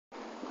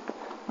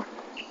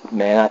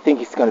Man, I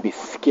think it's gonna be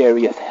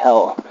scary as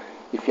hell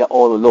if you're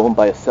all alone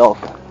by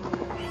yourself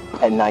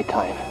at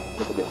nighttime.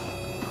 Look at this.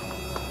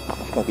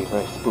 It's gonna be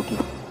very spooky.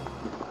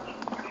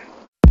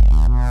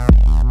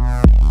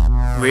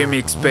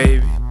 Remix,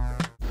 baby.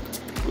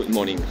 Good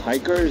morning,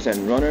 hikers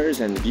and runners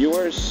and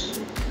viewers.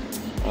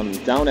 I'm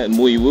down at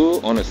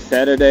Muiwu on a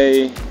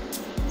Saturday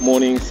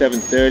morning,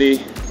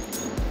 7:30.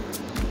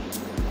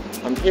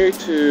 I'm here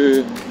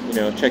to,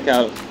 check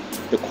out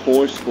the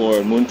course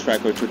for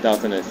MoonTrekker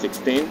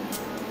 2016.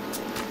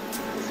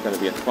 It's gonna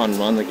be a fun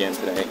run again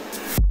today.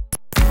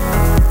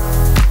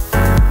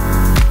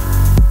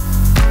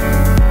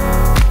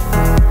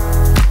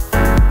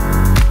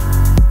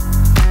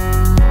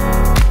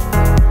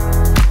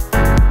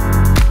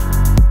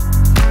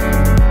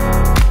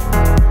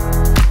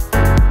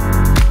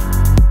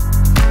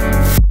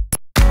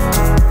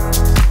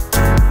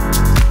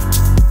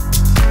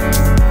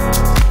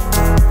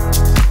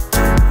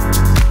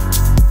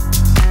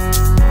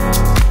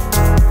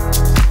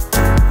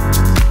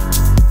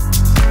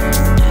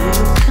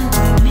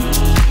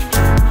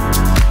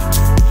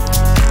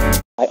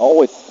 I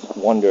always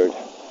wondered,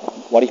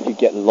 what if you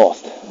get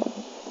lost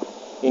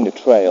in the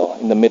trail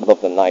in the middle of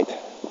the night?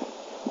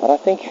 But I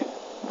think,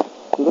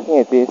 looking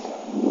at this,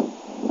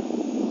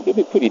 it'll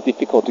be pretty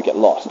difficult to get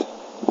lost.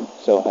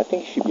 So I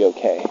think it should be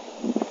okay,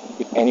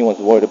 if anyone's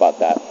worried about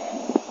that.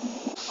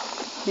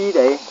 See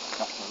there?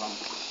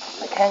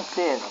 I can't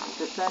see it. It's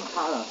the same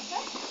color.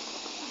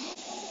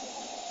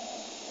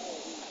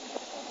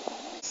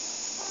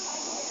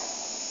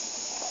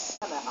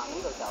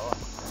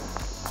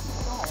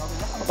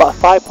 About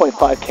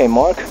 5.5k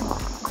mark.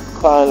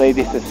 Finally,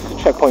 this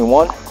is checkpoint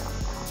 1,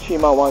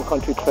 Shima 1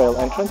 Country Trail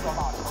entrance.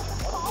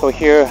 So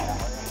here,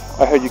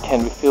 I heard you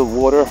can refill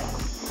water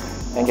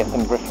and get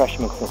some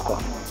refreshments and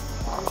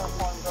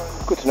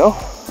stuff. Good to know.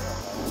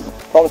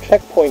 From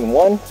checkpoint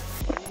 1,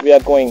 we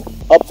are going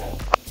up.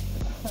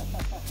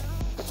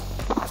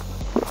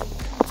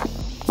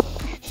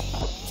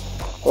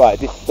 Right,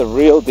 this is the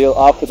real deal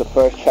after the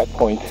first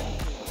checkpoint.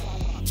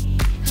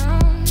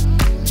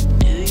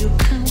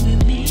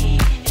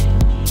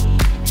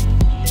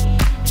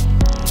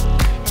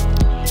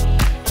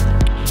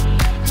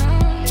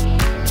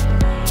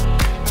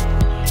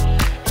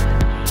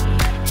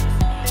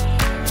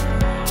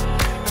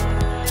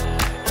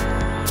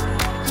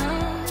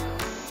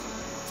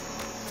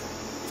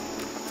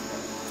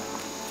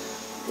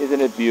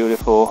 Isn't it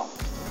beautiful?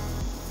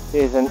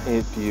 Isn't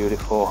it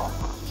beautiful?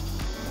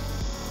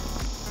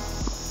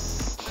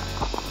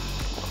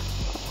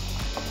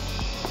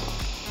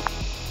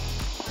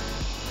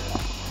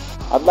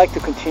 I'd like to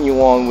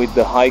continue on with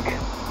the hike,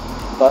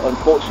 but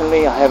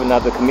unfortunately I have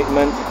another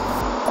commitment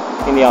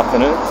in the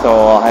afternoon, so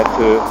I'll have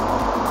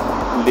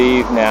to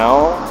leave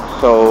now.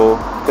 So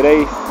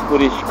today's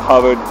footage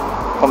covered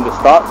from the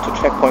start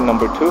to checkpoint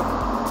number 2.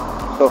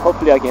 So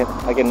hopefully I get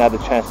another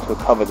chance to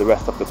cover the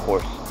rest of the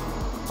course.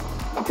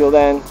 Until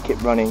then,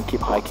 keep running, keep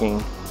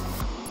hiking.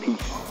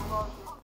 Peace.